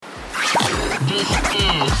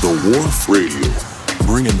The Wharf Radio,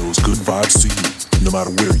 bringing those good vibes to you, no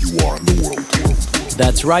matter where you are in the world.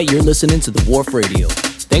 That's right, you're listening to The Wharf Radio.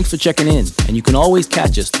 Thanks for checking in, and you can always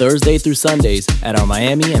catch us Thursday through Sundays at our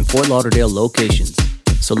Miami and Fort Lauderdale locations.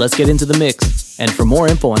 So let's get into the mix, and for more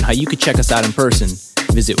info on how you can check us out in person,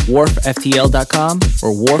 visit wharfftl.com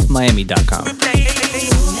or wharfmiami.com.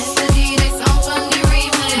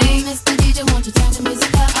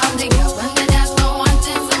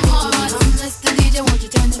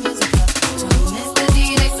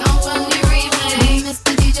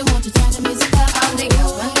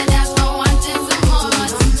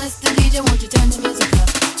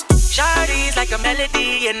 Like a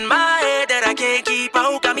melody in my head that I can't keep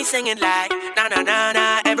out, got me singing like na na na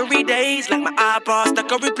na. Every day's like my iPod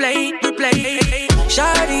stuck on replay.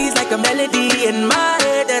 Shawty's like a melody in my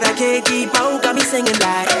head that I can't keep out, got me singing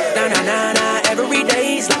like na na na na. Every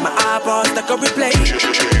day's like my iPod stuck on replay.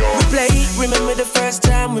 Remember the first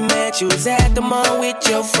time we met? You was at the mall with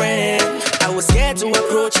your friend. I was scared to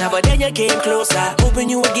approach her, but then you came closer, hoping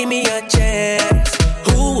you would give me a chance.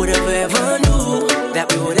 Who would have ever knew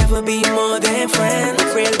that we would ever be more than friends?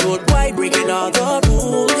 Railroad white breaking all the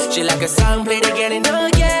rules. She like a song played again and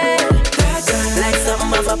again. That girl, like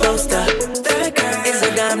something off a poster. That girl is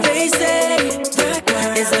a gun, they say. That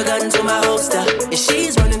girl is a gun to my holster, and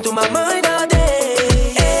she's running through my mind all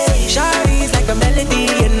day. Hey, Shawty's like a melody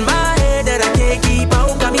in my head that I can't keep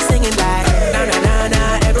out, got me singing like na na na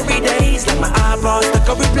na. Every day's like my iPod stuck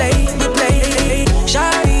on replay.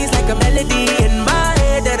 Shawty's like a melody in my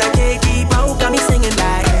head that I can't keep out, got me singing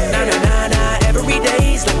like na na na na. Every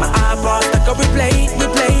day's like my iPod stuck on replay.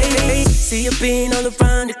 See you being all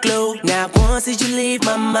around the globe. Now once did you leave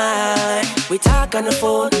my mind? We talk on the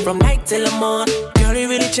phone from night till the morning. Girl, it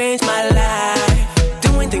really changed my life.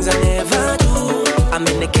 Doing things I never do. I'm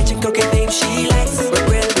in the kitchen cooking things she likes. We're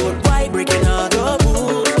railroad white breaking all the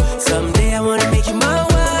rules. Someday I wanna make you my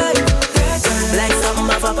wife. Like something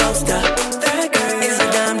off a poster. It's a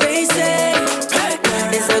damn they say.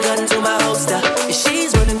 It's a gun to my holster, and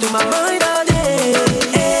she's running through my mind all day.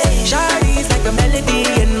 Hey, Shawty's like a melody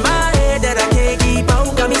in my head that I can't keep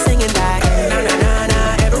out, got me singing like na na na na.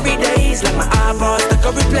 Every day's like my iPod stuck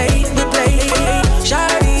on replay.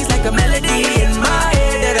 Shawty's like a melody in my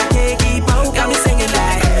head that I can't keep out, got me singing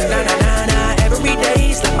like na na na na. Every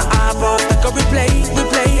day's like my iPod stuck on replay.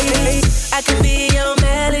 I can be your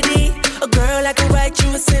melody, a girl I can write you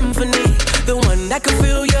a symphony, the one that can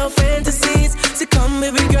fill your fantasies. So come,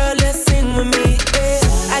 baby girl, let's sing with me.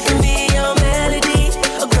 Yeah. I can be your melody,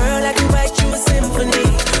 a girl I can write you a symphony,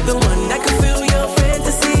 the one that can fill your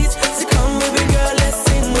fantasies. So come, baby girl, let's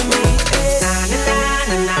sing with me. Yeah. Na na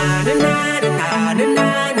na na na na na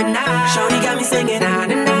na na na. Shawty got me singing na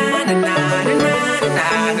na na na na na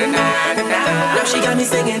na na na. Now she got me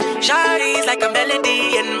singing. Shawty's like a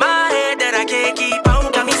melody in my head that I can't keep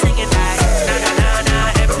out, got me singing like na na na na.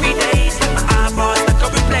 Every day's like my iPod stuck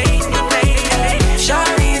on replay.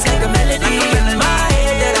 Shawty's like a melody in my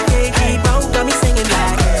head that I can't keep out, got me singing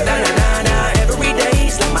like na na na na. Every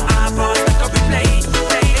day's like my iPod stuck on replay.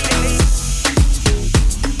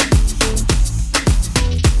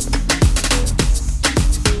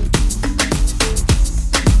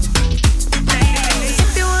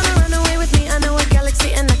 If you wanna run away with me, I know a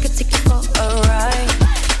galaxy and I could take you for a ride.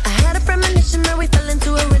 I had a premonition that we fell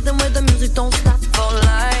into a rhythm where the music don't stop for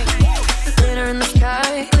life. Glitter in the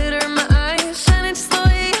sky, glitter in my eyes, shining just the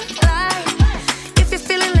way you like. If you're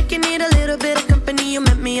feeling like you need a little bit of company, you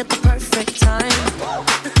met me at the perfect time.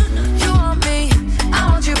 You want me, I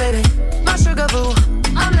want you, baby. My sugar boo,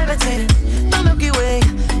 I'm levitating. The Milky Way,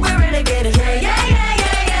 we're renegading. Yeah, yeah, yeah,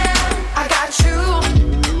 yeah, yeah. I got you,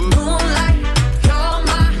 moonlight. You're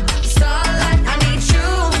my starlight. I need you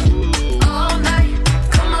all night.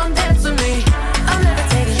 Come on, dance with me. I'm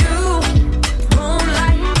levitating. You,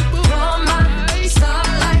 moonlight. You're my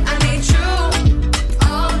starlight. I need you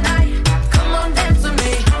all night. Come on, dance with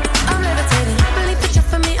me. I'm levitating. Believe the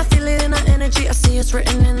for me. I feel it in our energy. I see it's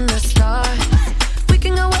written in the stars. We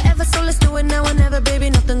can go wherever, so let's do it now or never, baby.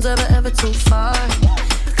 Nothing's ever too far.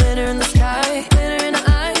 Glitter in the sky, glitter in our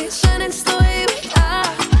eyes, shining just the way we are.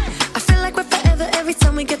 I feel like we're forever every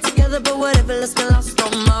time we get together, but whatever, let's get lost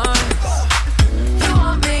on Mars. You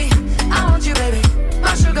want me, I want you, baby.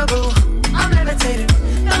 My sugar boo, I'm levitating.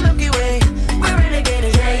 The Milky Way, we're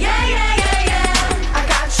renegading. Yeah, yeah, yeah, yeah, yeah. I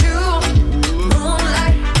got you,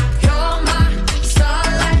 moonlight. You're my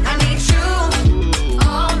starlight. I need you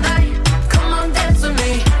all night. Come on, dance with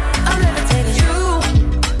me. I'm levitating. You,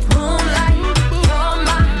 moonlight. You're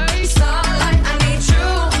my starlight. I need you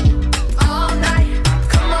all night.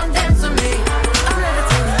 Come on, dance with me. I'm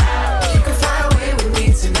levitating. You can fly away with me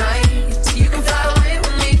tonight.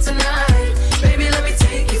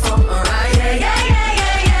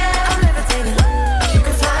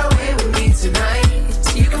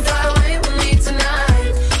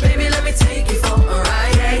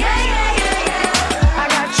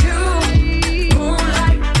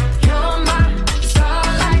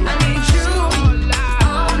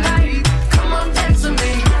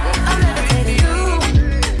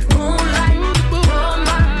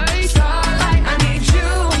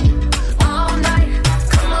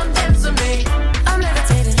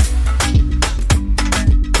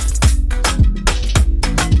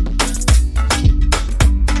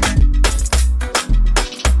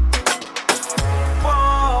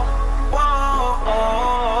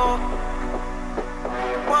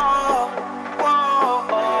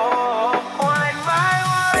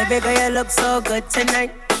 Baby girl, you look so good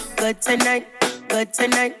tonight. Good tonight, good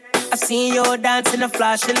tonight. I've seen you dance in the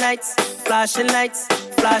flashing lights. Flashing lights,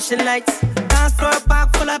 flashing lights. Dance floor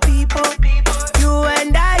park full of people. You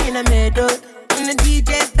and I in the middle. And the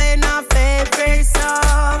DJ's playing our favorite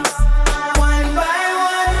songs. One by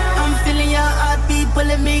one, I'm feeling your heartbeat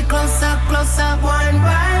pulling me closer, closer. One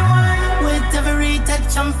by one, with every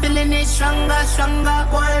touch I'm feeling it stronger, stronger.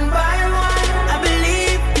 One by one, I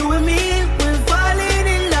believe you and me, we're falling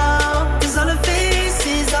in love. 'Cause all the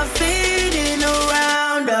faces are fading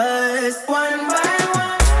around us. One by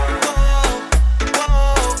one.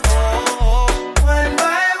 One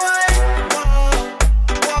by one.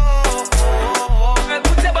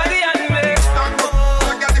 Put your body on me. One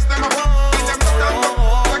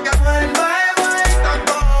by one.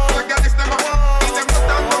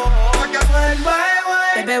 One by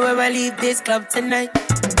one. Baby, we will leave this club tonight.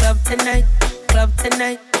 Club tonight. Club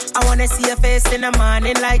tonight. I wanna see your face in the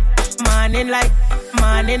morning light. Morning light.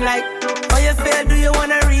 Morning light. How you feel? Do you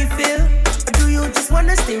wanna refill? Or do you just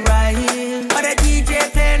wanna stay right here? Or the DJ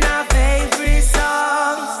playing our favorite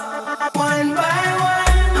songs. One by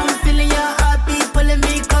one, I'm feeling your heartbeat pulling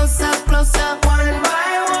me closer, closer. One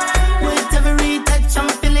by one, with every touch I'm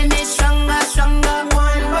feeling it stronger, stronger.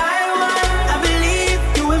 One by one, I believe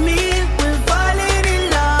you and me, we're falling in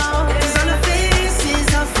love. 'Cause all the faces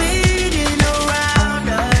are fading around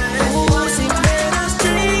us. Oh, she made us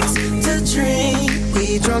drinks to drink. We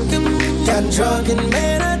drunken, got drunk and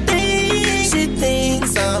made her think she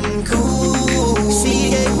thinks I'm cool. She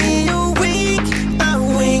gave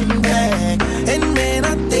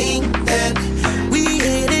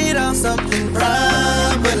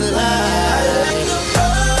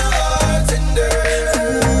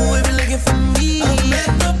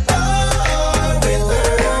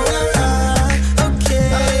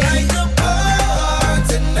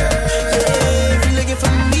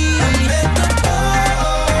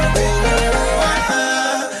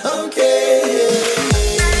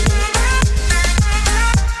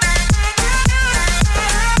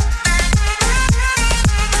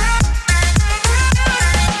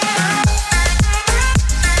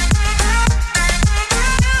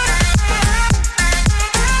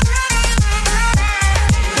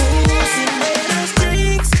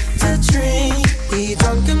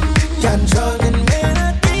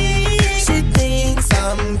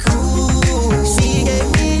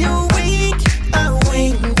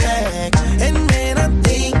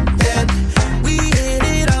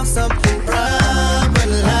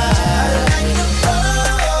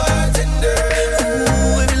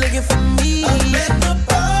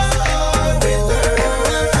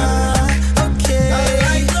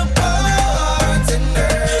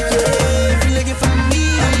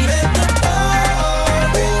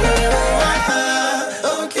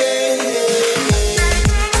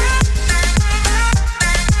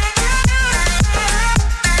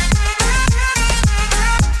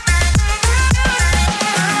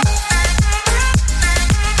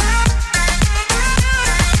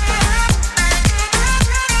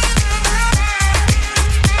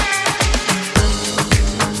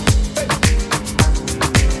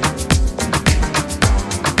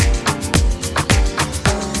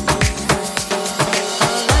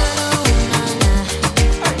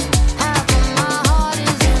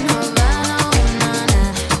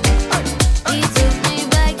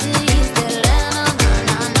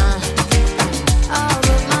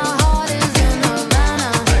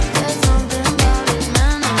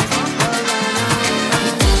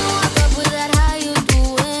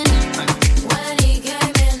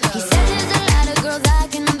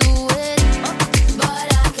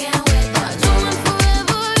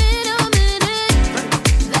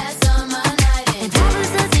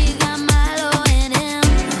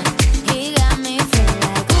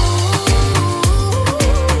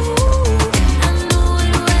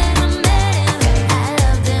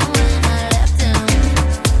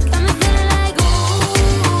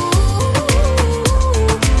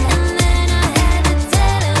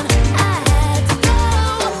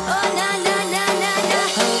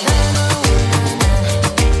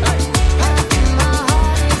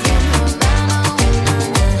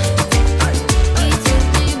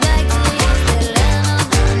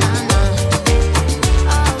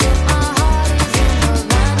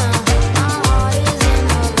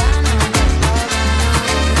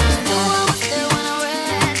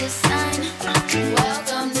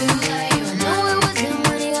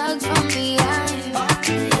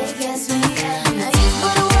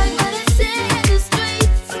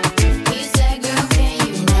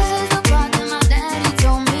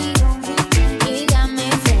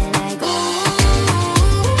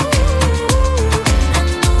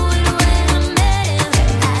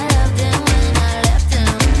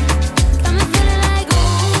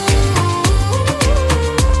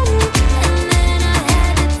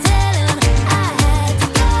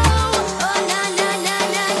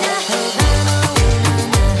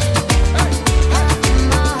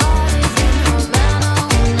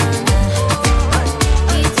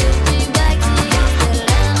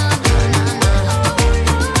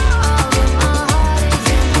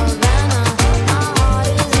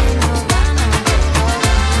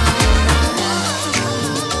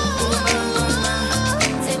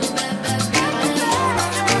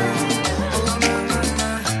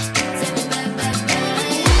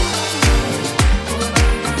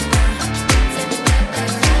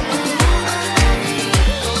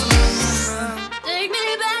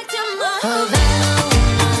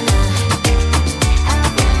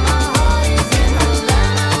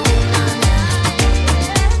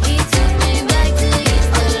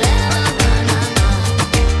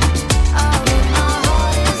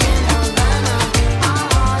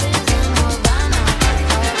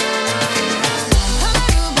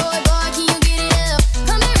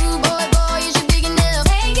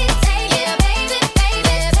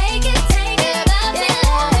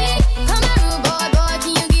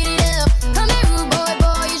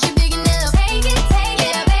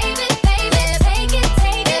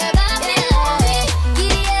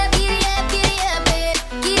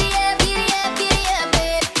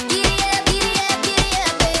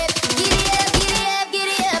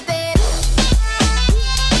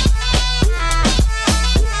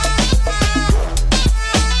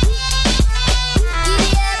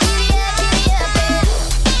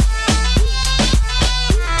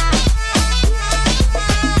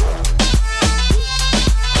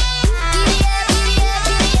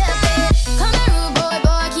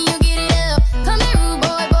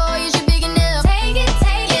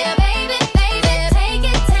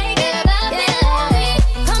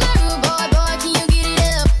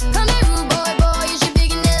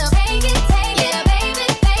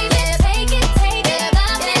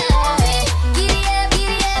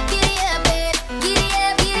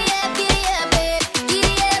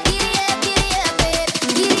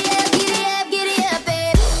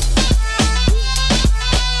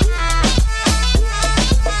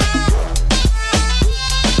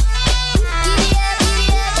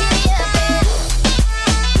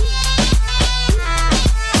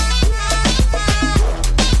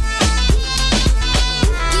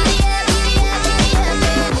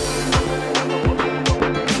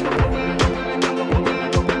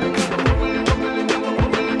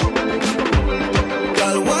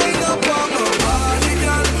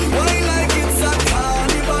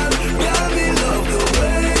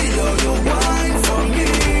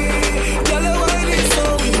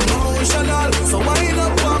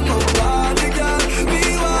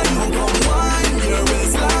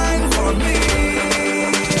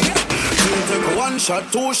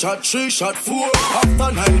 2 shot, 3 shot, 4.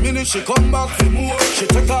 After 9 minutes, she come back for more. She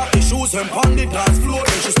take off the shoes and pound the dance floor.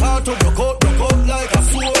 Then she start to broke out like a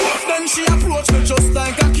sword. Then she approach me just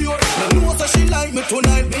like a cure. Me know that she like me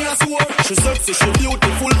tonight, me a swore. She sexy, she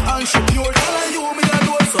beautiful and she pure. Tell her you me a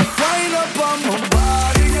know, so wind up on my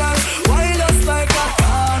body, girl. Wind us like a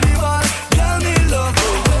carnival. Girl, me love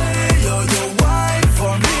the way you wine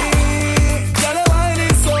for me. Girl, the wine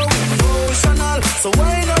is so emotional. So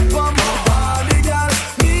wind up on my body, girl.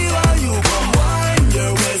 Me while you come wine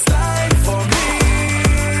your waistline for me.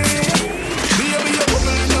 Baby, you're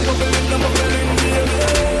bubbling, baby.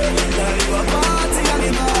 Girl, you a party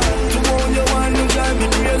animal. To own your wine, you drive me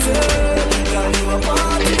crazy. Girl, you a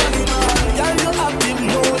party animal. Girl, you active,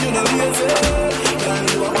 no, you no lazy. Girl,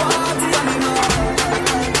 you a party animal.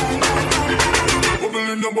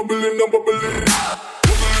 Bubbling.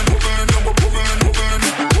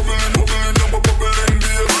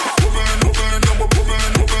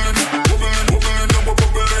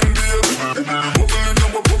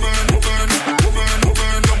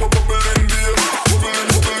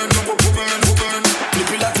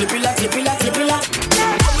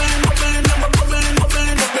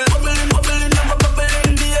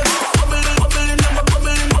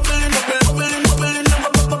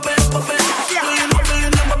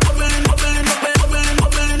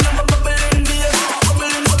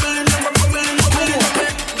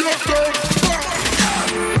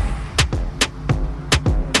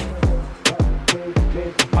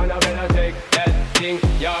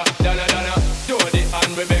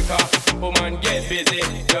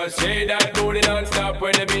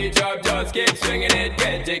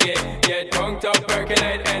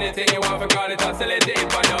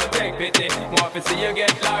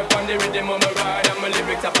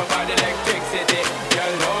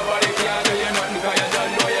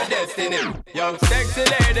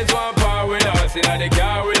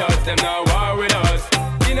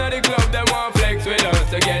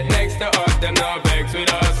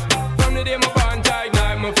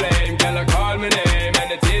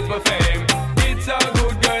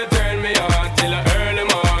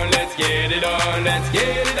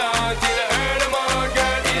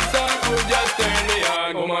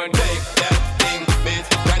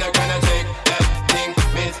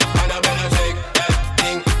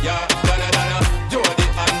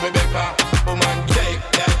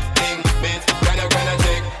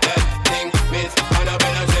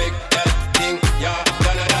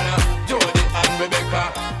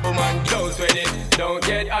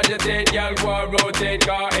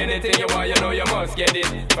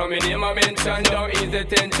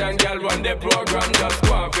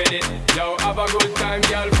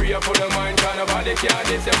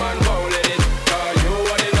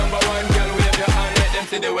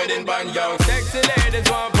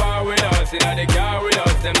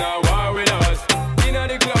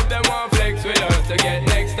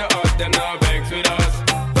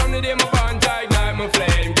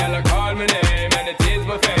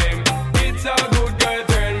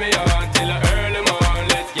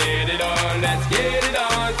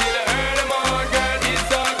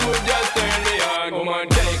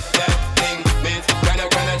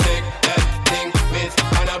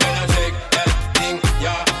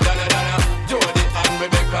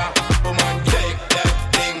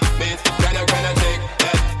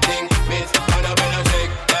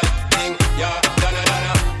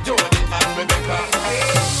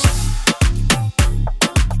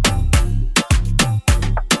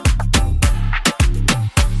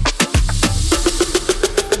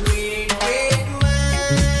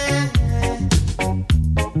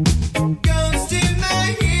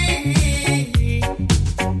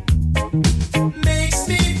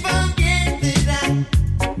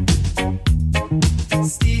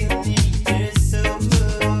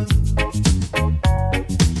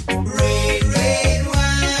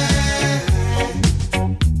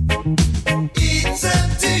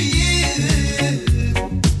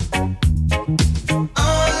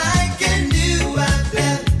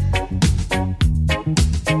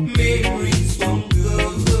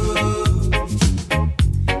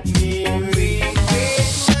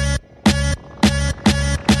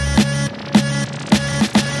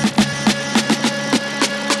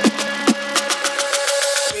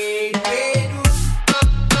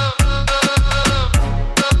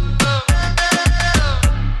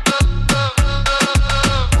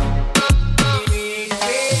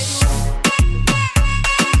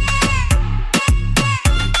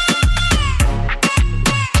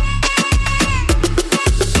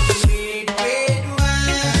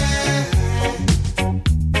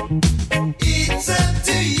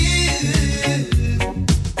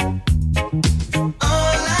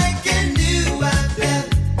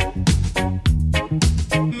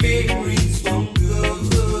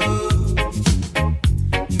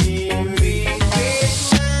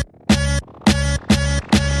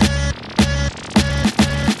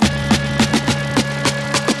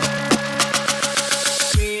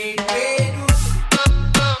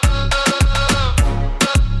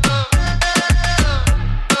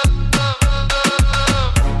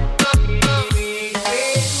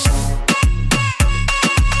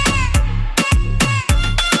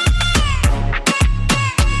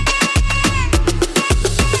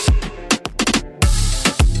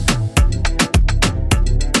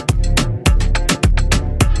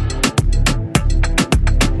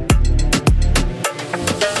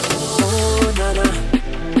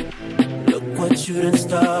 you done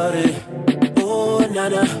started. Oh,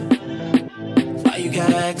 nana. Why you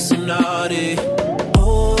gotta act so naughty?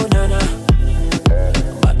 Oh, nana.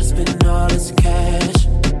 About to spend all this cash.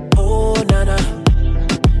 Oh, nana.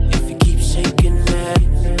 If you keep shaking that.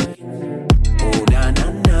 Oh, na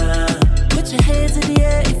na na. Put your hands in the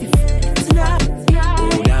air if you feel it tonight.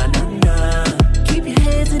 Oh, na na na. Keep your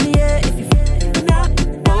hands in the air if you feel it tonight.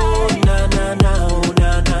 Oh, na na na. Oh,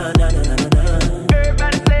 na na na na na na.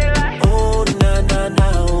 Everybody say it like. Oh, na na na.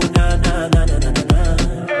 Oh, na na na na na na.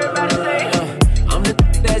 Everybody say it. I'm the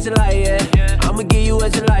that you like, yeah. I'ma give you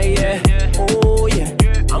what you like, yeah. Oh yeah.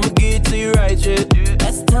 I'ma give it to you right, yeah.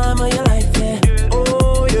 That's the time of your life, yeah.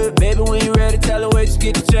 Oh yeah. Baby, when you ready, tell her wait, just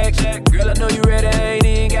get the check. Girl, I know you ready, I ain't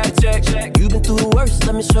even got to check. You been through the worst,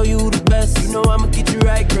 let me show you the best. You know I'ma get you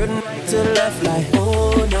right, girl, right to the left, like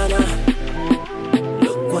oh na na.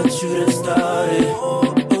 Look what you done started.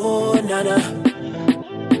 Oh na na.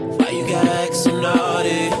 Why you gotta act so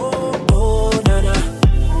naughty? Oh na na.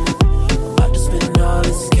 About to spend all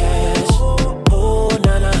this cash. Oh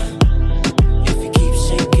na na. If you keep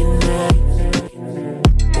shaking that.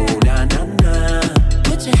 Oh na na na.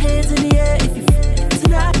 Put your hands in the air if you feel it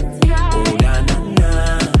tonight. Oh na na na.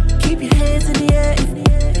 Keep your hands in the air if you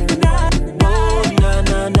feel it tonight. Oh na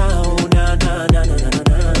na na. Oh na na na na na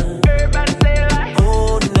na. Everybody say it like.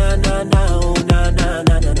 Oh na na na. Oh na na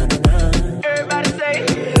na na na na. Everybody say it.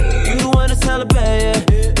 You the one to celebrate, yeah.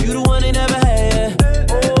 You the one they never had,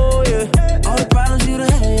 yeah. Oh yeah. All the problems you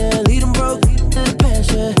done had, yeah. Lead them broke to the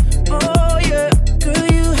past, yeah. Oh yeah. Girl,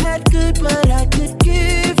 you had good, but I could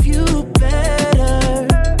give you better.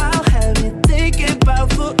 I'll have you thinking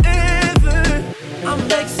about forever. I'm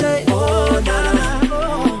like say, oh na na.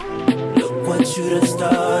 Look what you done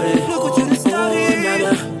started. Look what you done started. Oh na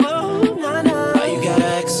na. Oh na na. Why you gotta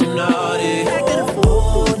act so naughty? Acting a fool.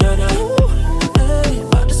 Oh na na. Hey,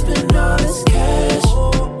 about to spend all this cash.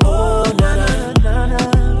 Oh na na.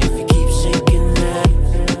 If you keep shaking that.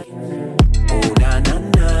 Oh na na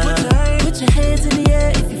na. Put your hands in the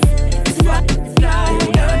air if you feel it tonight. Oh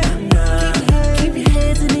na na na. Keep your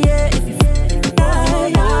hands in the air if you feel it tonight. Oh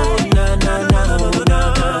na na na. Oh na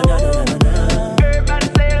na na na na. Everybody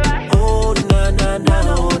say it like. Oh na na na.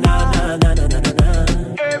 Oh na na na na na na.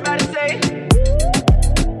 Everybody say.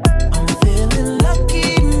 I'm feeling lucky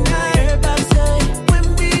tonight. Everybody say. When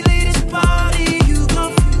we leave this party, you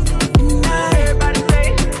gon' feel tonight. Everybody say.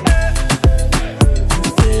 I'm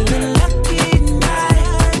feeling lucky tonight.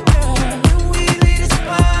 When we leave this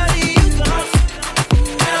party, you gon'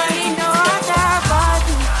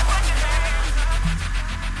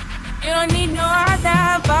 You don't need no other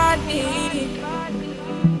body.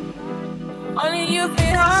 Only you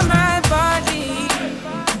feel on my body.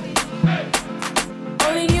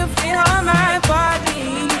 Only you feel on my body.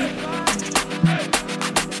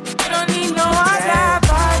 You don't need no other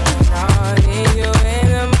body. I need you in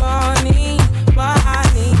the morning, but I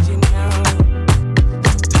need you now.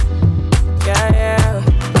 Yeah, yeah.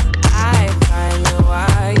 I find you, I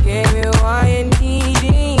gave you what you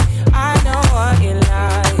needing. I know what you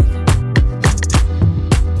like.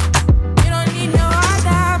 You don't need no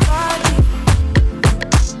other body.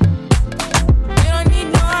 You don't need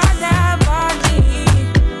no other body.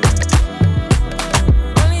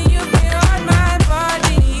 Only you feel on my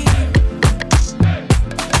body.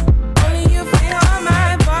 Only you feel on my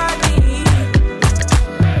body.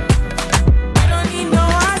 You don't need no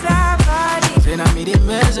other body. Say now me they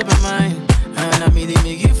mess up your mind, and I me they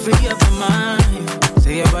make you free up your mind.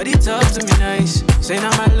 Say your body talk to me nice. Say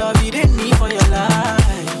now my love you didn't need for your life.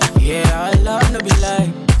 Yeah, our love no be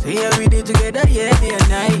lie. Say every day together, yeah, day and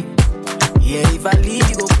night. Yeah, if I leave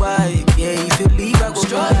you go by. Yeah, if you leave I go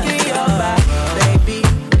stroking your body, baby.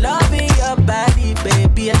 Loving your body,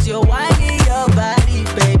 baby. As you're whining your body,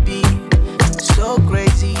 baby. So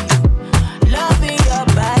crazy. Loving your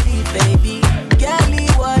body, baby. Girl, you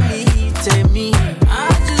want me to me. I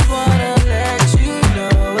just wanna let you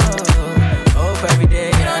know. Hope every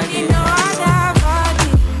day You don't need no other body.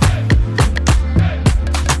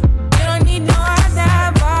 You don't need no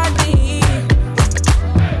other body.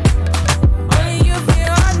 Only you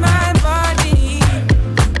feel on my body.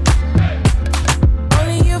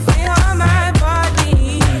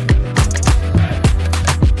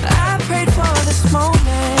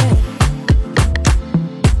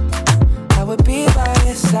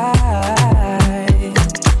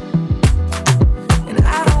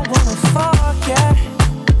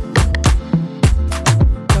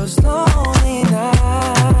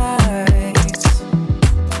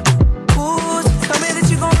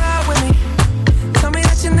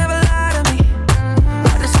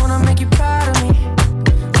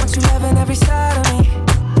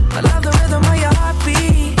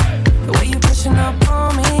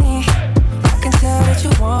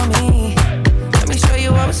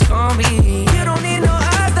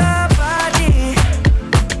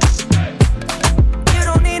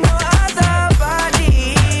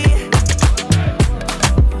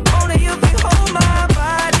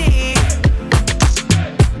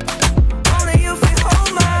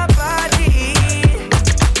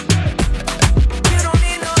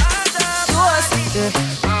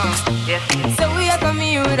 So we are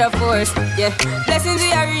coming with a force, yeah. Blessings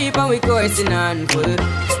we are reap and we coursing on full.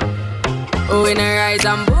 Oh, we not rise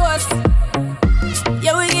and boast.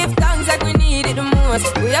 Yeah, we give thanks like we need it the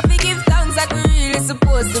most. We have to give thanks like we really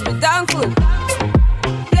supposed to be thankful.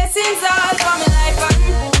 Blessings all for my life and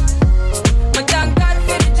my thank God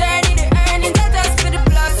for the journey, the earnings, not just for the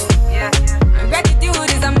plus. Yeah, and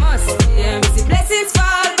gratitude is a must. Yeah, me see blessings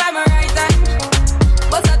fall by my right hand.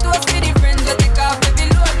 But I toast for the friends that take off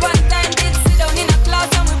every load. One time did sit down in a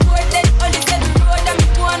class and we bored dead. Only said the road and me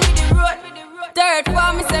go on with the road. Third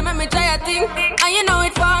form, me say me try a thing. And you know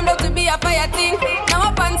it formed out to be a fire thing.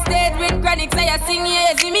 Now up on stage with chronic say I sing.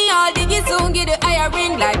 Yeah, see me all diggy soon, get the higher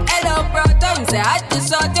ring. Like hello brother, you say I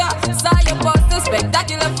just shot ya. Saw your poster,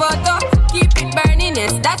 spectacular photo. Keep it burning,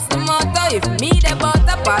 yes, that's the motto. If me the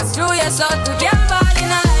butter pass through your shot to get ball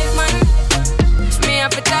in a life, man. Me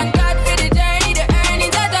have to thank God for the journey, the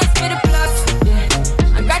earnings, not just for the plus.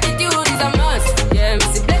 Yeah, and gratitude is a must. Yeah, me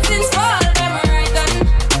see blessings fall by my right hand.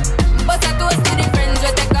 But I toast to the friends we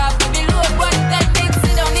take off every load. One time they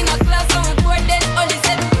sit down in a class and we bored dead. Only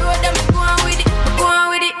said the road and me go on with it, go on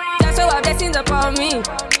with it. Just show our blessings upon me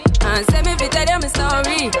and send me to tell them a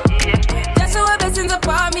story. Just show our blessings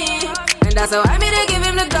upon me, and that's how I made to give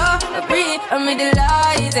him the glory. I'm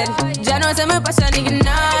delighted. Jah knows I'm a passion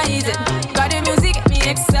ignited. Got the music get me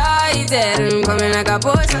excited. I'm coming like a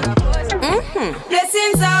potion.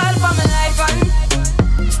 Blessings all for my life and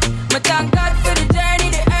my thank God for the journey,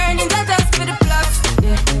 the earnings, not just for the plus.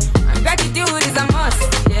 Yeah, and gratitude is a must.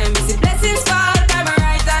 Yeah, me see blessings fall by my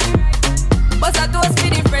right hand. But I toast for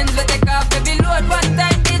the friends we take off every load. One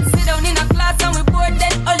time did sit down in a class and we bored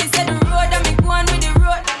dead. Only said the road and me go on with the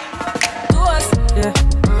road. Toast, yeah,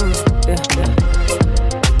 yeah, yeah.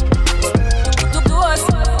 Toast.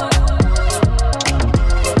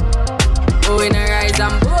 Oh, we not rise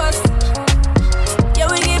and boast. Yeah,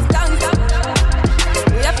 we give thanks.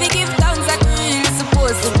 We have to give thanks like we really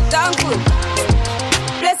supposed to be thankful.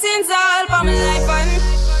 Blessings all for my life and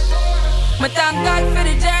my thank God for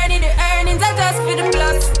the journey, the earnings, not just for the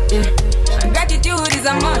plus. Yeah, and gratitude is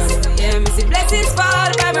a must. Yeah, me see blessings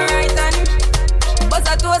fall by my right hand. But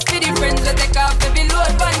I toast for the friends that take off every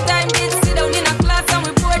load. One time did sit down in a class and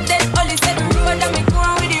we bored dead. Only said the road and me go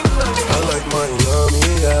on with the road. I like money, yummy,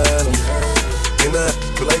 yellow. In that,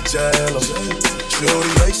 feel like jello. She only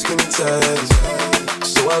like skinny ties.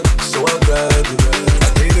 So I grab it. I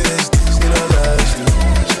gave it this, then I last it.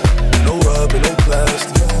 No rubber, no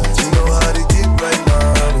plastic. You know how to get right,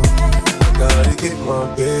 mama. I gotta get my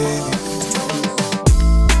baby.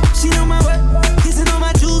 She know my word, kissing on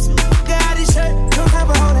my juice. Got his shirt, don't have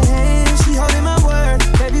a hold of hand. She holding my word,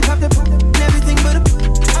 baby pop the everything but a.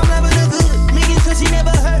 I'm loving her good, making sure she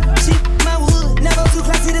never hurt. She my wood, never too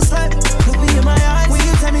classy to slut. Look me in my eyes when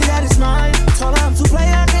you tell me that it's mine. Told her I'm too play,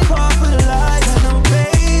 I can't fall for the lies. I know,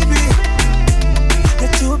 baby,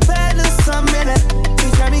 that you a bad little something that you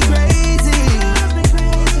drive me crazy.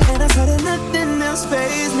 And I saw that nothing else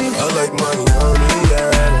fazed me. I like money, honey,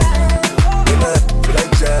 yeah. In that, feel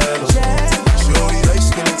like jello. She only like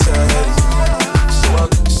skinny ties.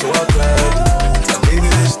 So I grabbed it. I gave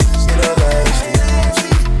it this, then I last it.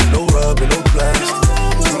 No rubber, no plastic.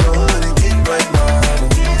 You know how to get right, mama.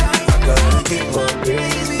 I gotta get my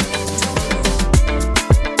baby.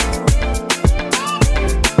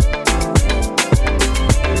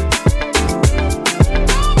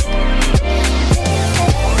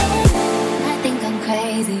 I think I'm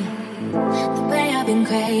crazy, the way I've been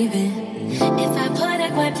craving. If I put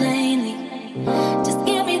it quite plainly, just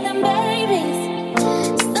give me them babies.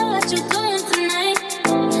 So what you doing tonight?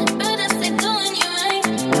 Better stay doing you right.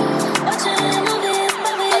 Watching movies,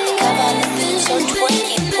 baby. So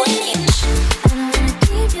twerking. I don't wanna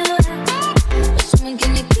keep you up, but someone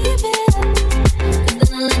can you keep it up? 'Cause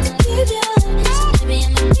I don't like to keep you up, so baby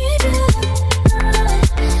I'ma keep you up.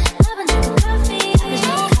 I've been drinking coffee,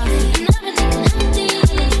 and I've been drinking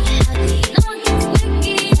healthy. No one gets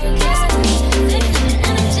sticky,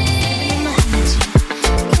 energy.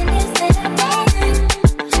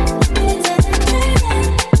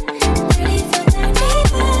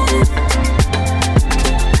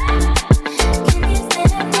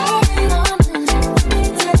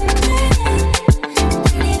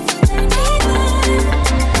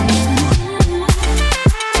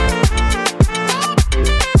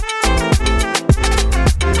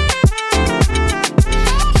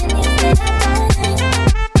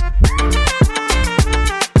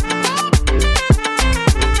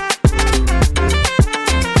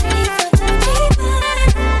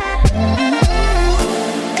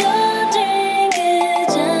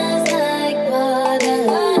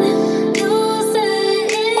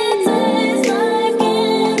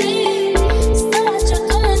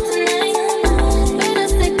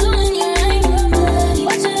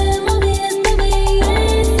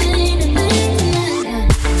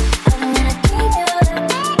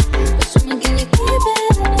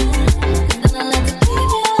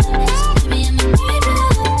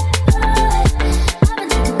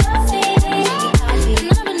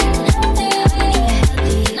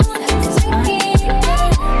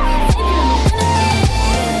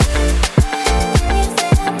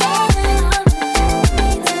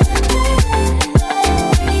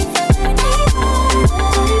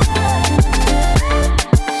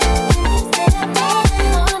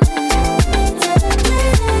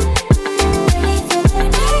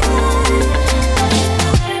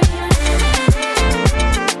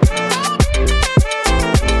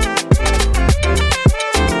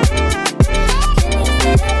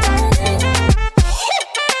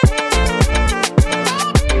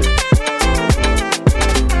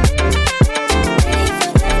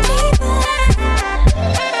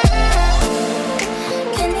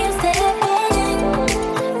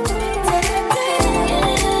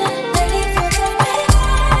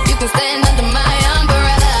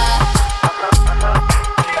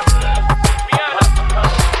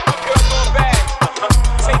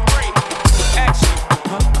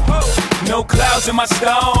 my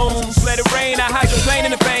stones. Let it rain, I hydroplane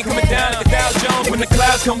in the bank, coming down like a Dow Jones. When the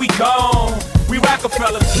clouds come, we gone. We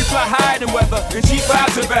Rockefeller, we fly higher than weather, and cheap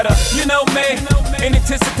vibes are better. You know me, in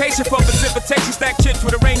anticipation for precipitation, stack chips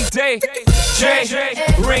with a rainy day. Jay,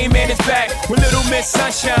 Rain Man is back with Little Miss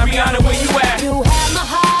Sunshine. Rihanna, where you at? You have my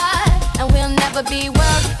heart, and we'll never be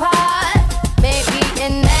worlds apart. Maybe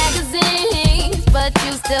in magazines, but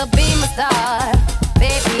you still be my star.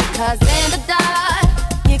 Baby, 'cause in the dark,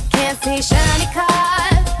 you can't see shiny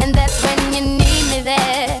cars, and that's when you need me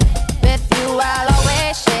there. With you, I'll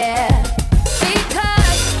always share.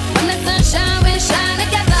 Because when the sunshine, we shine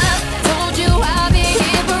together. Told you I'll be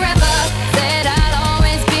here forever. Said I'll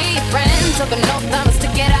always be your friend. Took an oath, promise to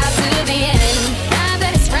get out to the end. Now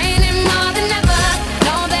that it's raining more than ever,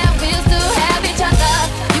 know that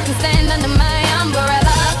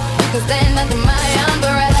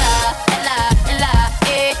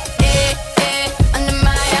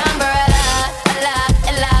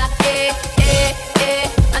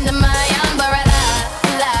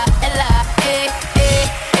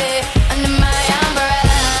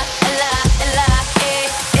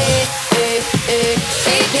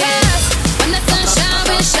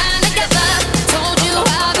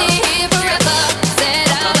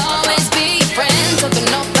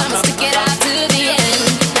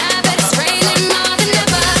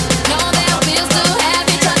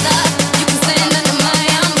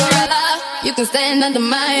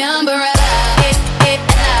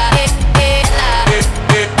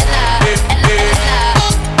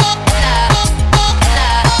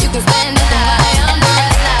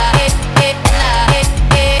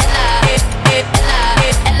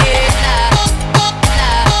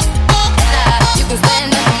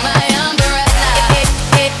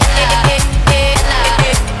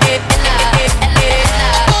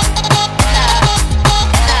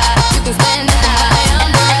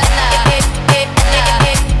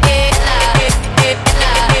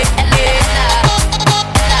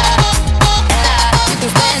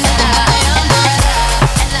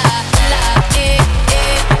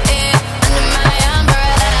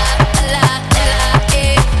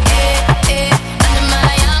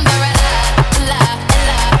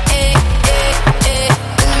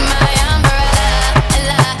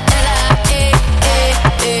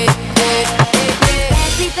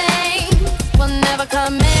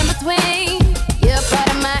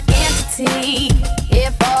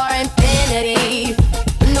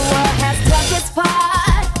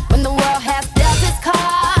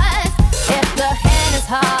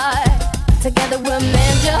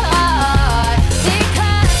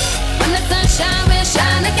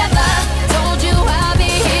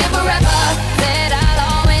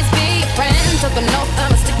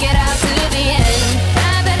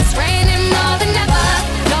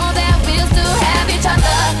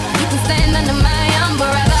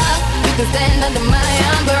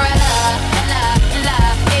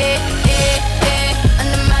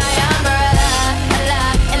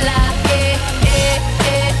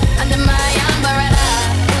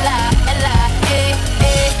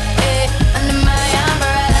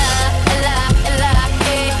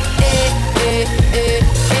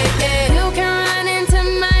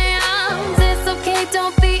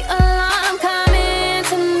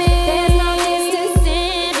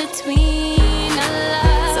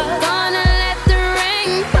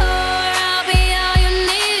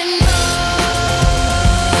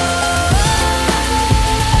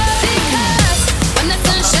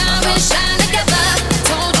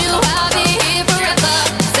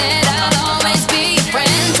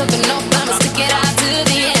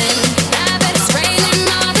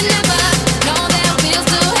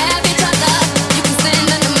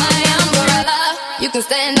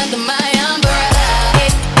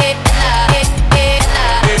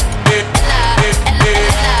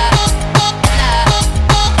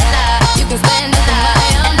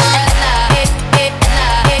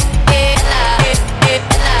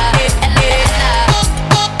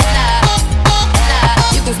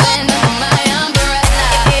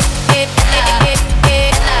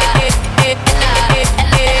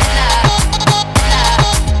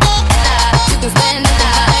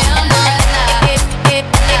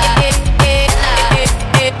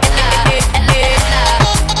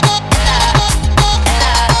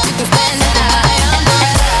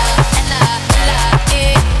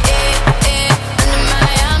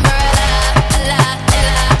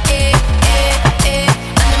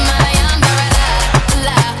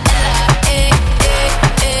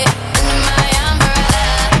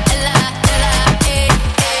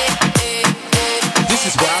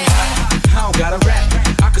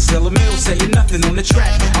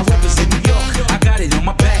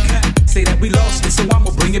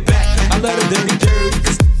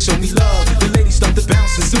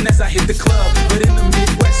soon as I hit the club. But in the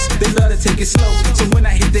Midwest, they love to take it slow. So when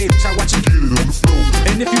I hit the bitch, I watch you get it on the floor.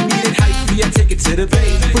 And if you need it hypey, I take it to the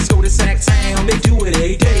Bay. Frisco to Sac Town, they do it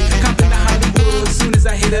every day. Compton to Hollywood, soon as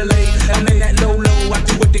I hit LA. I'm in that low, I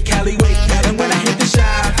do it the Cali way. And when I hit the Shy,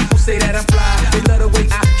 people say that I'm fly. They love the way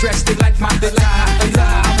I dress, they like my lie.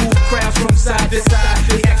 I move crowds from side to side.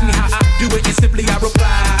 They ask me how I do it, and simply I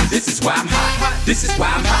reply, this is why I'm hot. This is why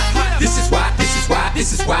I'm hot. This is why. This is why.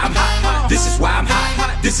 This is why I'm hot. This is why I'm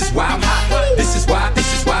hot. This is why I'm hot. This is why. This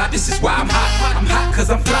is why. This is why I'm hot. I'm hot 'cause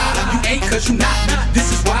I'm fly. You ain't 'cause you not.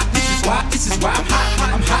 This is why. This is why. This is why I'm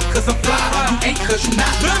hot. I'm hot 'cause I'm fly. You ain't 'cause you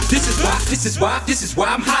not. This is why. This is why. This is why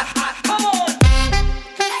I'm hot. Come on.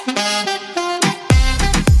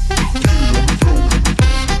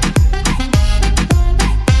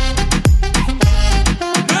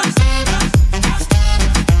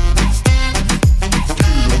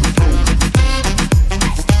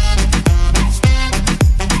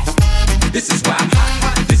 This is why I'm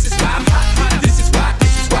hot. This is why I'm hot. This is why.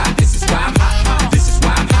 This is why. This is why I'm hot. This is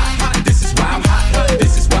why I'm hot. This is why I'm hot.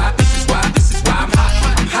 This is why. This is why. This is why I'm hot.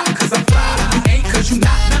 I'm hot 'cause I'm fly. You ain't 'cause you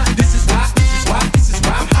not. This is why. This is why. This is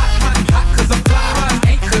why I'm hot. I'm hot 'cause I'm fly. You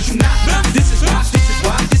ain't 'cause you not. This is why. This is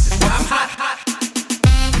why. This is why I'm hot.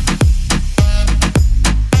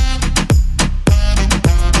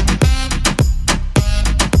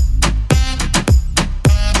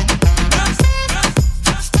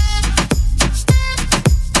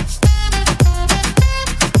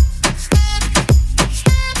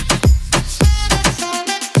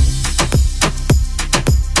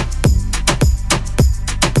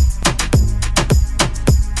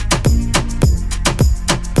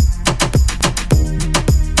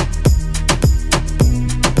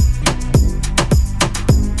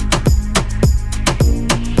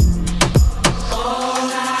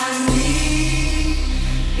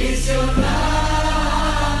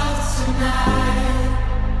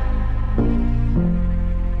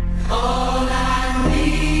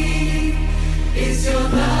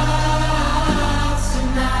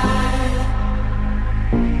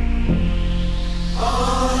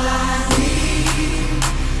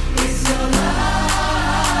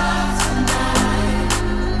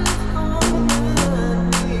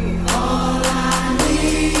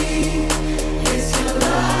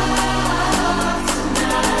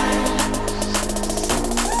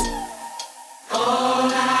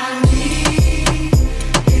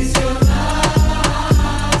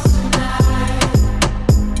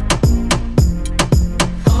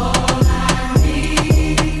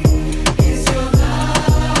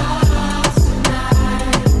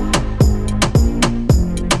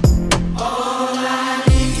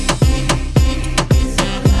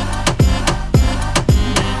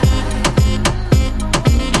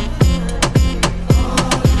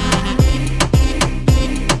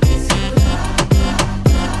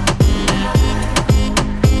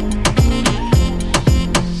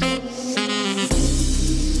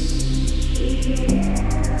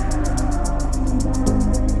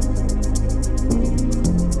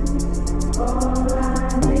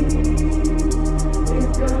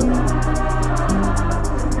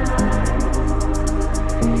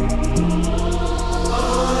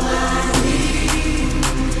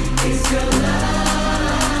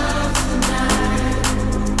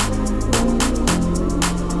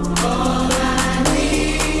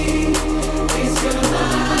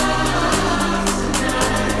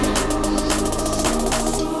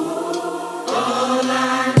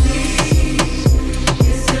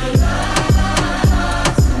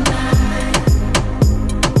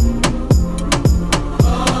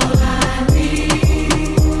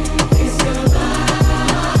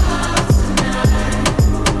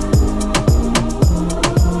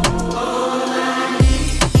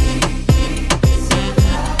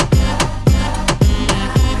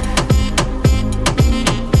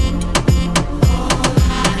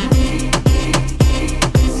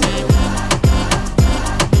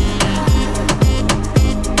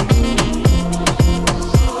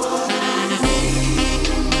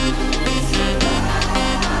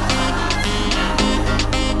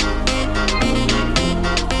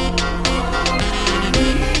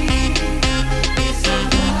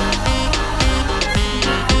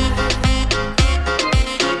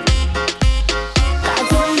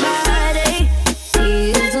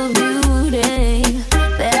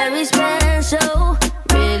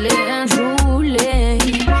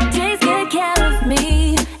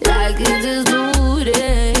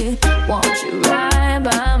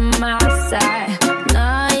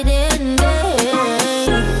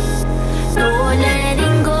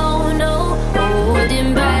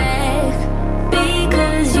 holding back,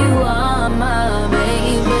 because you are my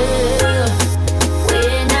baby.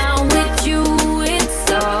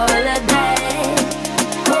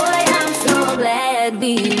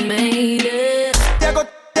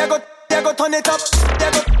 turn it up. They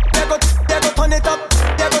go turn it up. They go turn it up.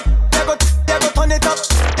 They go turn it up.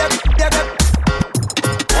 They go turn it up.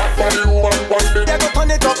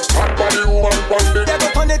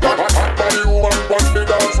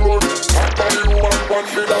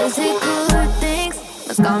 They say good things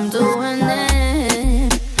must come to an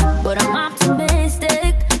end, but I'm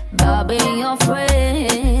optimistic about being your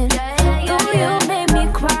friend. Though you made me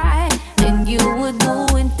cry, and you were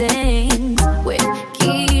doing things with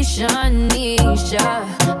Keisha, Nisha,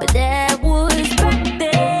 but that was back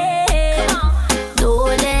then. No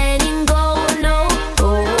letting go, no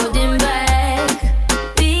holding back,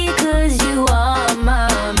 because you are my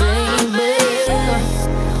baby.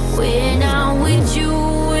 When I'm with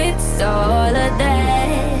you, it's all of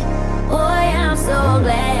that. Boy, I'm so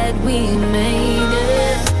glad we made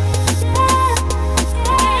it.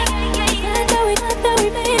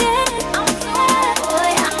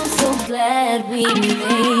 Boy, I'm so glad we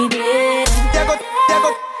made it. They go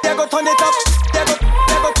turn it up.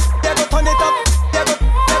 They go turn it up.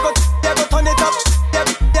 They go turn it up.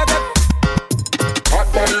 Hot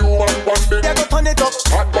body woman, one big. They go turn it up.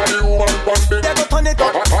 Hot body woman, one big. They go turn it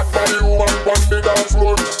up. Hot body woman, one big dance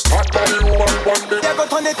floor. Hot body woman, one big. They go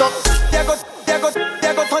turn it up. They go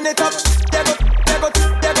turn it up. They go turn it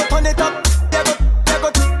up. They go turn it up.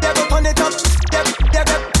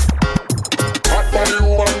 Hot body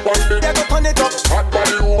woman, one big. They go turn it up. Hot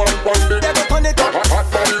body woman, one big. They go turn it up. Hot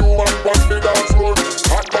body woman, one big dance floor.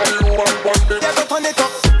 Hot body woman, one big. They go turn it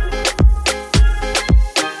up.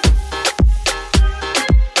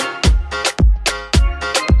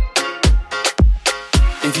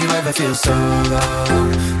 If you ever feel so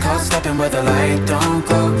low, caught stepping where the light don't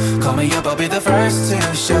glow, call me up, I'll be the first to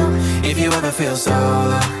show. If you ever feel so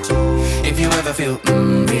low, if you ever feel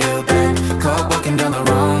real bad, caught walking down the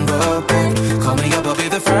wrong road back, call me up, I'll be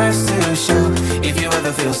the first to show. If you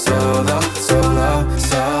ever feel so low, so low,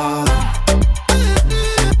 so low.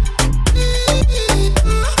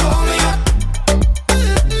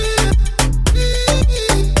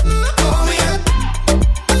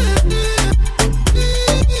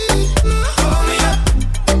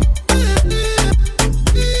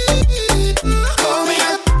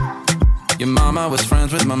 Your mama was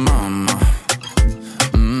friends with my mama.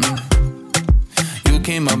 You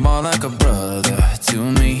came up more like a brother to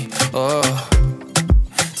me. Oh,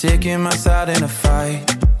 taking my side in a fight,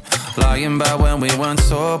 lying by when we weren't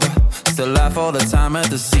sober. Still laugh all the time at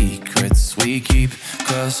the secrets we keep.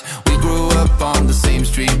 Cause we grew up on the same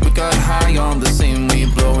street, we got high on the same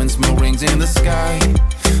weed, blowing smoke rings in the sky,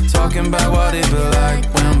 talking about what it be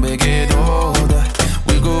like when we get older.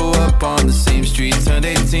 We grew up on the same street, turned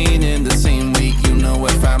 18 in the same week. You know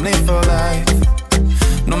we're family for life,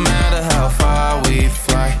 no matter how far we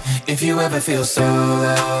fly. If you ever feel so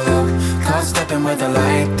low, caught stepping where the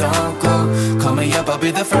light don't glow, call me up, I'll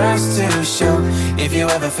be the first to show. If you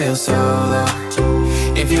ever feel so low,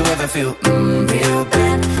 if you ever feel real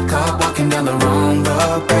bad, caught walking down the wrong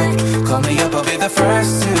road back, call me up, I'll be the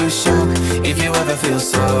first to show. If you ever feel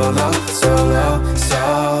so low, so low,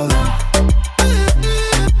 so low.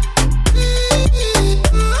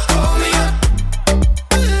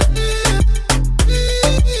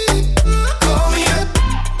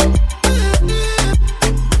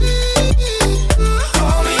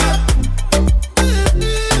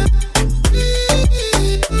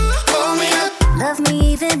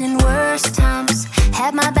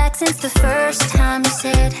 Since the first time you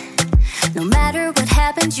said, no matter what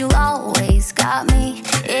happens, you always got me.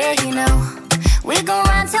 Yeah, you know, we gon'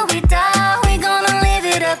 ride till we die. We gonna live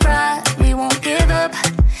it up right. We won't give up.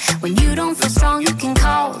 When you don't feel strong, you can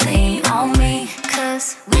call lean on me.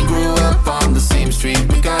 Cause we grew up on the same street,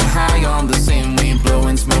 we got high on the same weed,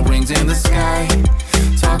 blowing smoke rings in the sky,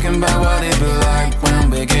 talking about what it be like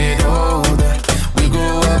when we get older. We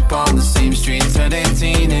grew up on the same street, turned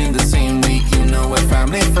 18 in the same week. You know we're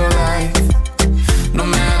family for life, no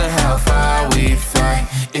matter how far we fly.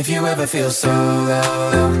 If you ever feel so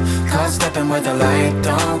low, caught stepping where the light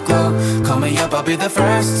don't glow, call me up, I'll be the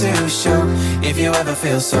first to show. If you ever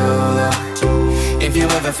feel so low, if you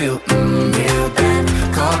ever feel real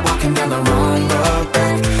bad, caught walking down the wrong road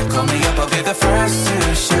back, call me up, I'll be the first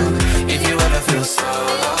to show. If you ever feel so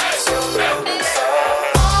low, so low.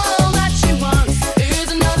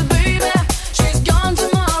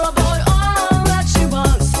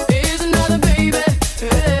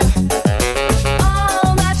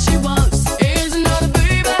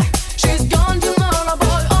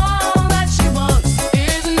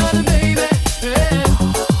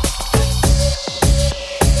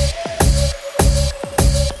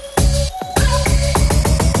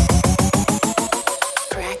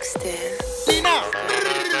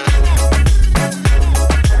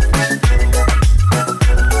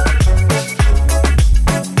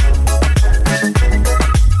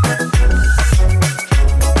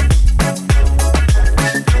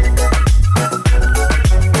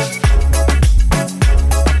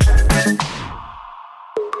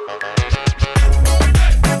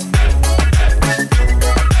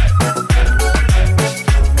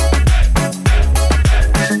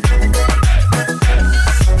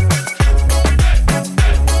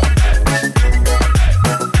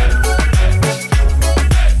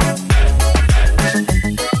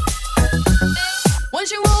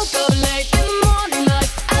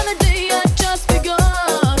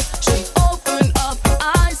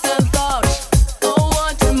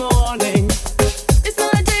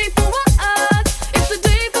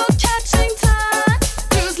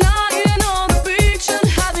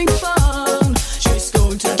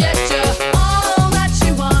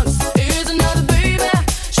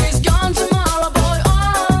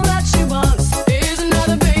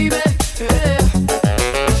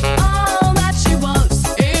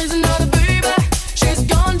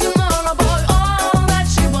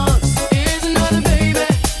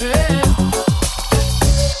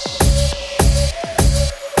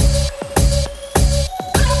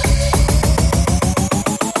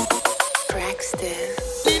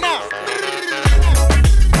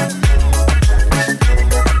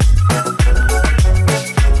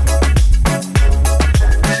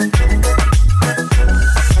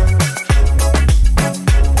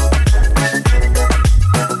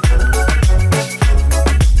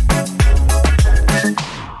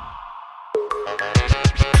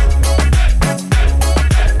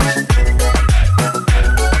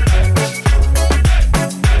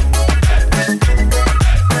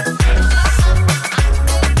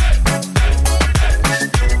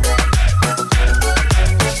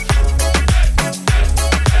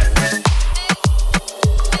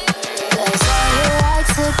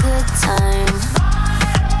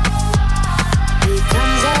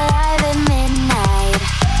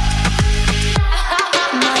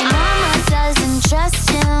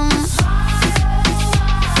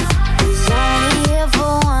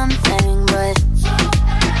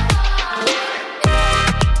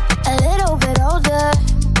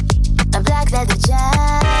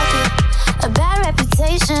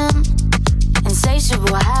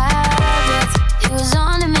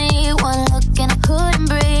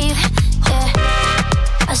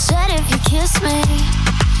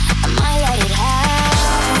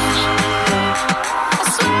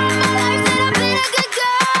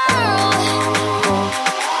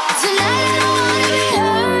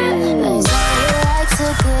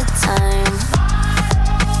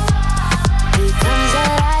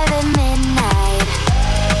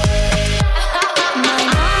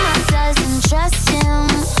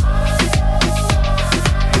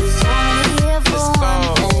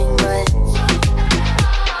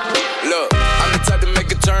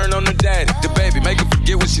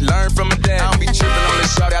 learned from my dad. I don't be tripping on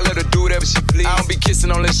this shawty, I let her do whatever she please. I don't be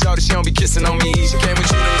kissing on this shawty, she don't be kissing on me. She came with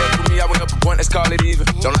you and left with me, I went up a point, let's call it even.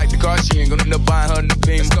 Don't like the car, she ain't gonna end up buying her a new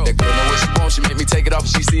beam. That girl know what she wants, she make me take it off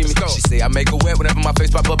if she see me. She say I make her wet whenever my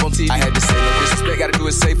face pop up on TV. I had to say no disrespect, gotta do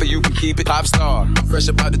it safer, you can keep it. Pop star, I'm fresh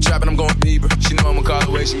up out the trap and I'm going deeper. She know I'ma call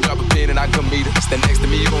away, she can drop a pin and I come meet her. Stand next to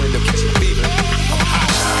me, you gon' end up catching a fever. I'm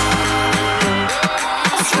hot.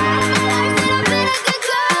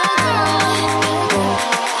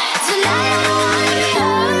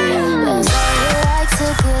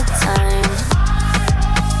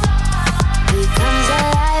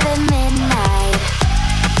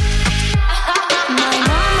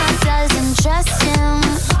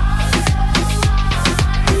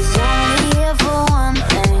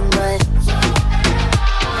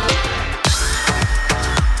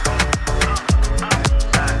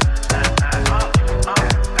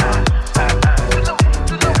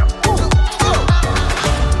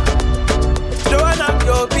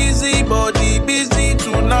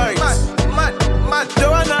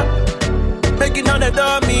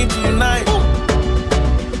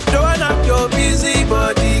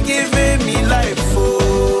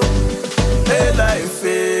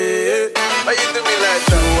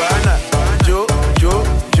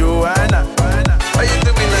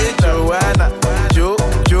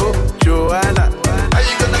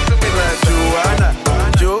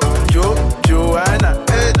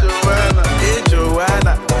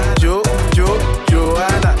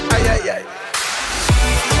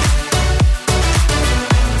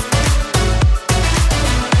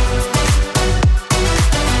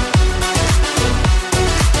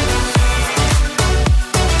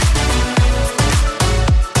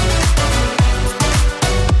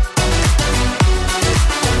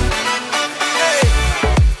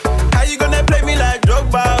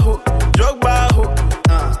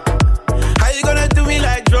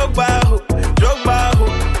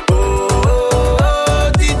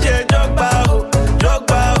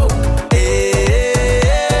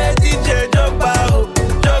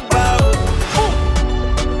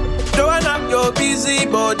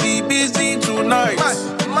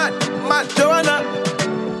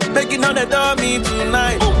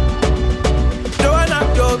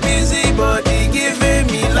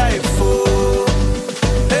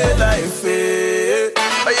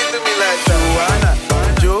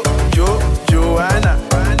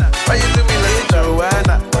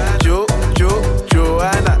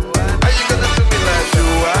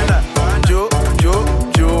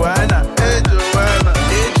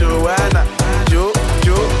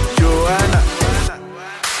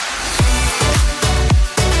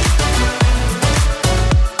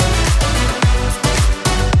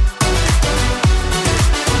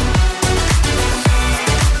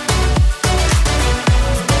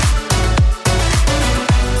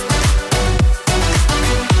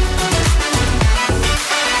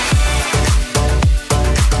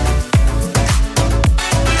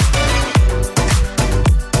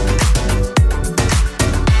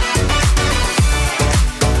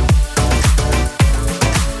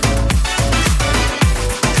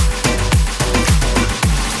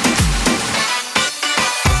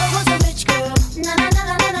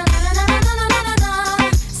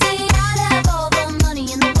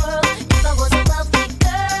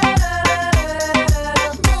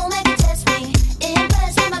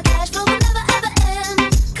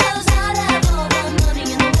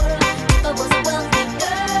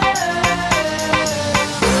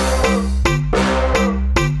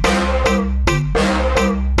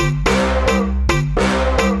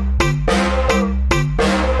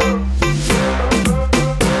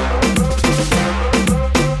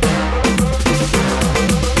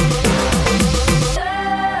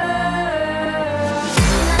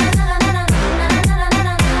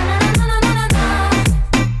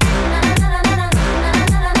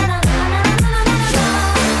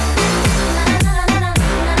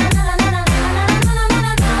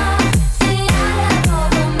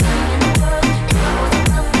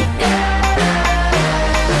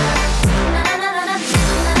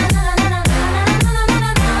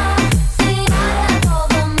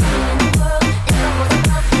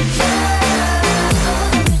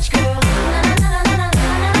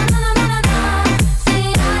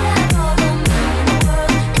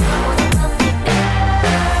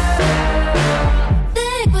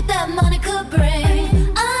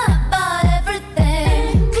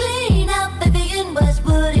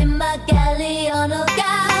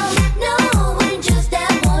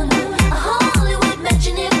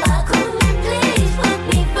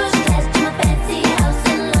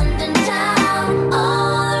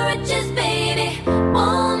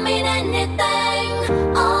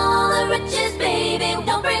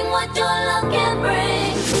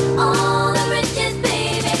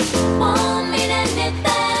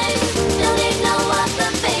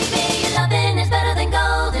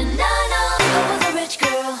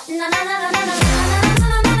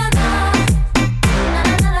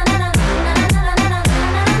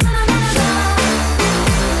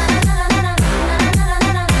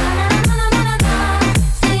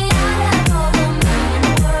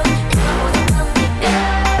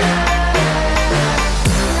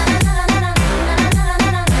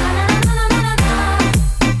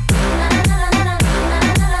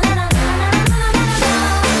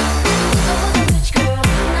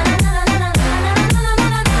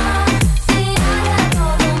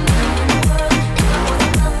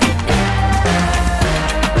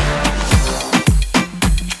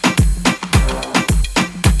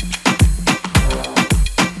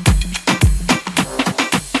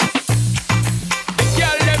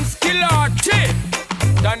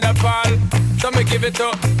 give it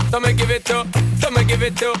to, so me give it to, so me give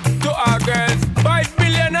it to our girls. 5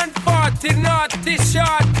 billion and 40 naughty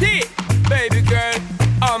shorty. Baby girl,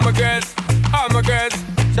 all my girls, all my girls.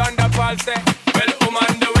 Shonda Paul say, well,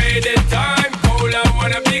 on the way the time cold, I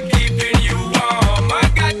wanna be keeping you warm. I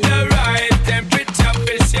got the right temperature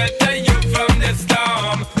to shelter you from the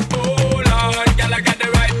storm. Hold on, girl, I got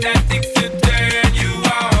the right tactics to turn you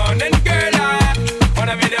on. And girl, I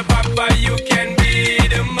wanna be the papa, you can be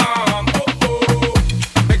the mom.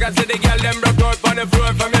 Because the girl them broke out on the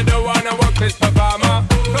floor. From you don't wanna work this performer.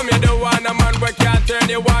 From you don't wanna man where can't turn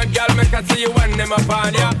you on. Girl, make I see you when them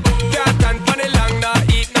upon ya. Can't stand for the long,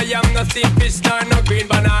 nah eat no yam, no steamed fish, no green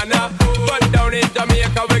banana. But down in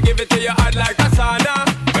Jamaica we give it to you hot like a sauna.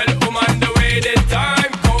 Well, on the way the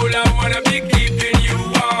time cold, I wanna be keeping you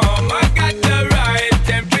warm. I got the right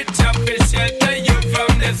temperature to shelter you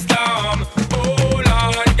from the storm. Hold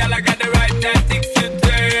on, girl, I got the right tactics to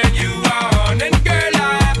turn you on. And girl,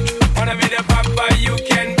 I wanna be the papa, you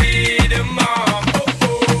can be the mom.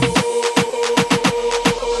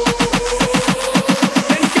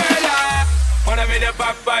 And girl, I wanna be the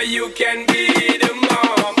papa, you can be the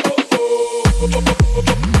mom.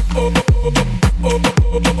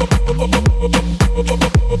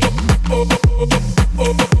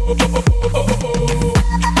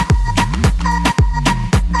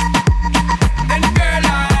 And girl,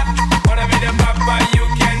 I wanna be the papa, you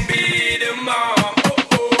can be the mom.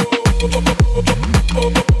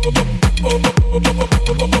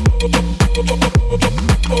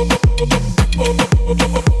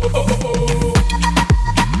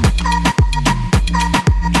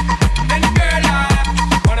 And girl, I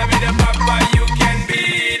wanna be the papa, you can be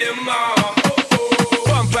the mom.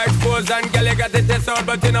 Pump expose and girl, you got the test out,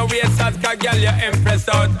 but you know we out, cause girl, you impress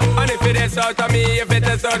out. And if it is out of me, if it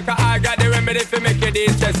is out, cause I got the remedy for make you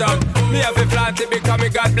de-stress out. Me have to plant it because me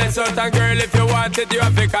God bless out. And girl, if you want it, you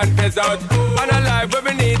have to confess out. And a life where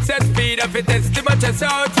we need set speed, if it is too much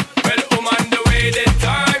out. Well, on the way the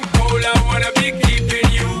time cold, I wanna be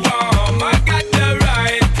keeping you warm. I got the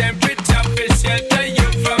right temperature to shelter you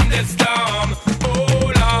from the storm.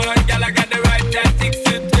 Hold on, girl, I got the right tactics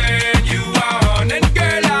to turn you on. And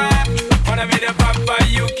girl, I wanna be the papa,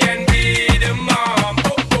 you can be the mom.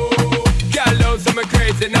 Girl, those are me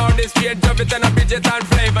crazy now. This straight of it and a Bridget and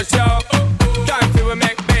flavor show. Time for we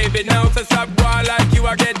make baby now. So stop war like you,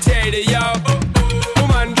 I get shady, yo.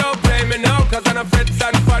 Woman, don't play me now, cause I'm a fits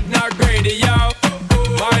and fat, not greedy, yo.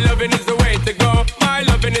 My loving is the way to go. My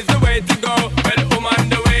loving is the way to go. Well, on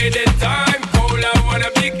the way the time cold, I wanna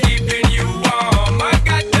be keeping you warm. I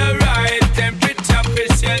got the right temperature to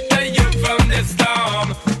shelter you from the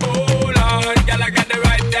storm. Hold on, girl, I got the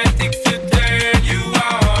right tactics to turn you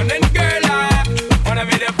on. And girl, I wanna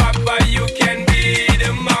be the papa, you can be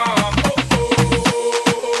the mom.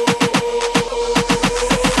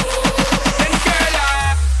 And girl,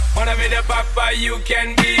 I wanna be the papa, you can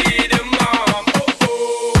be the mom.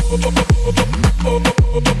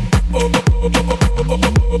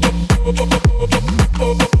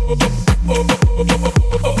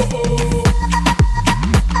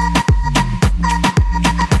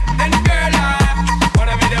 And girl, I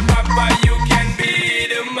wanna be the papa, you can be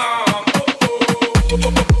the mom.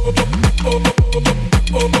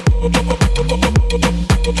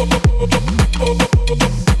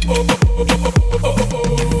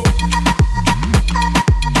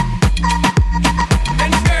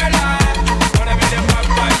 And girl, I wanna be the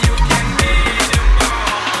papa, you can be the mom.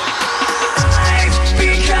 I've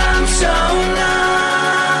become so numb.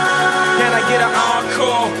 Can I get an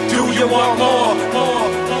encore? Do you want more?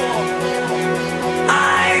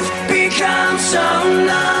 I've become so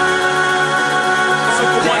numb. So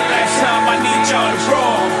for one last time, I need y'all to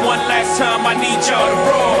roll. One last time, I need y'all to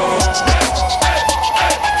roll.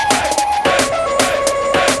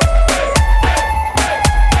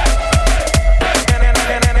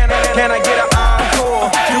 Can I get an encore?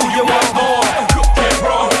 Do you want more? Cook and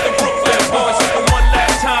roll with the Brooklyn boys. So for one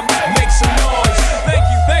last time, make some noise. Thank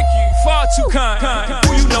you, far too kind.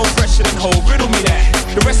 Who you know fresher than whole? Riddle me that.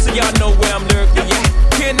 The rest of y'all know where I'm lurking. Yeah.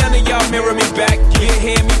 Can't none of y'all mirror me back. You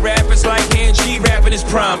hear me rap, it's like Angie rapping his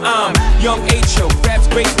prime. I'm young H.O., raps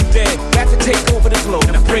great and dead. Got to take over the globe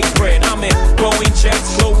and I break bread. I'm in Boeing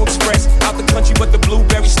Jets, Global Express. Out the country, but the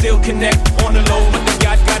blueberries still connect. On the low, but the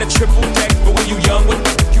yacht got a triple deck. But when you young, what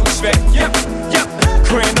you expect? Yep.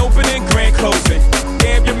 Grand opening, grand closing.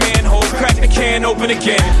 Damn your manhole, crack the can open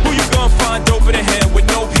again. Who you gonna find over the head with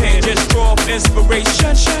no pen? Just draw off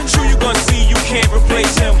inspiration. Sure you gonna see you can't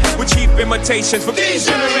replace him with cheap imitations from these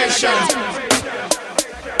generations.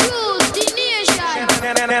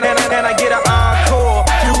 Can I get an encore?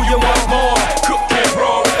 Do you want more? Cook and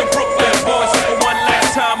roll with the Brooklyn boys. So for one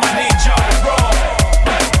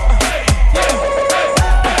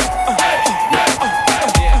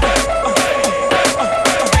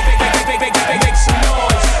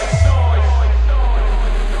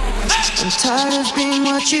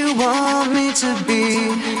to be.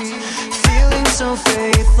 Feeling so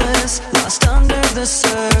faithless, lost under the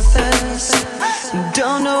surface.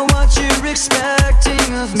 Don't know what you're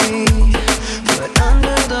expecting of me, but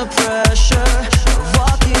under the pressure of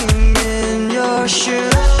walking in your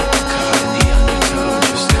shoes.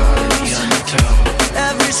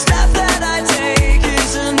 Every step that I take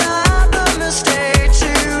is another mistake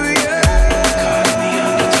to you.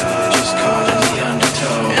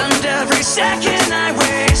 And every second I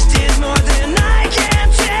waste is more than I can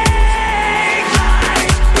take.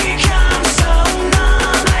 I've become so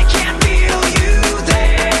numb, I can't feel you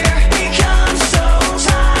there. Become so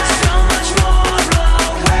tired, so much more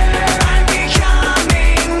aware. I'm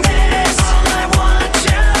becoming this. All I want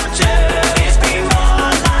to do is be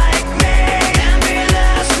more like me and be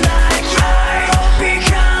less like I've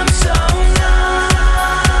become so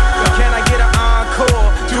numb. Can I get an encore?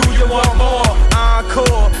 Do you want more?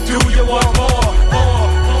 Encore? Do you want more?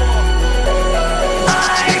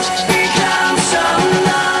 I've become so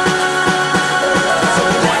numb. So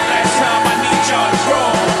one last time I need y'all to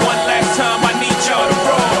roll. One last time I need y'all to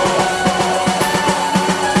roll.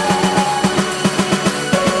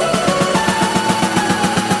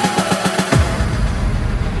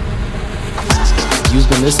 You've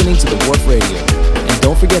been listening to The Wharf Radio. And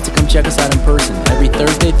don't forget to come check us out in person every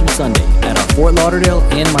Thursday through Sunday at our Fort Lauderdale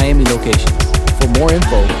and Miami locations. For more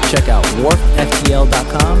info, check out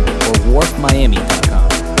wharfftl.com or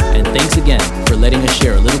wharfmiami.com. And thanks again for letting us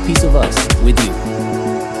share a little piece of us with you.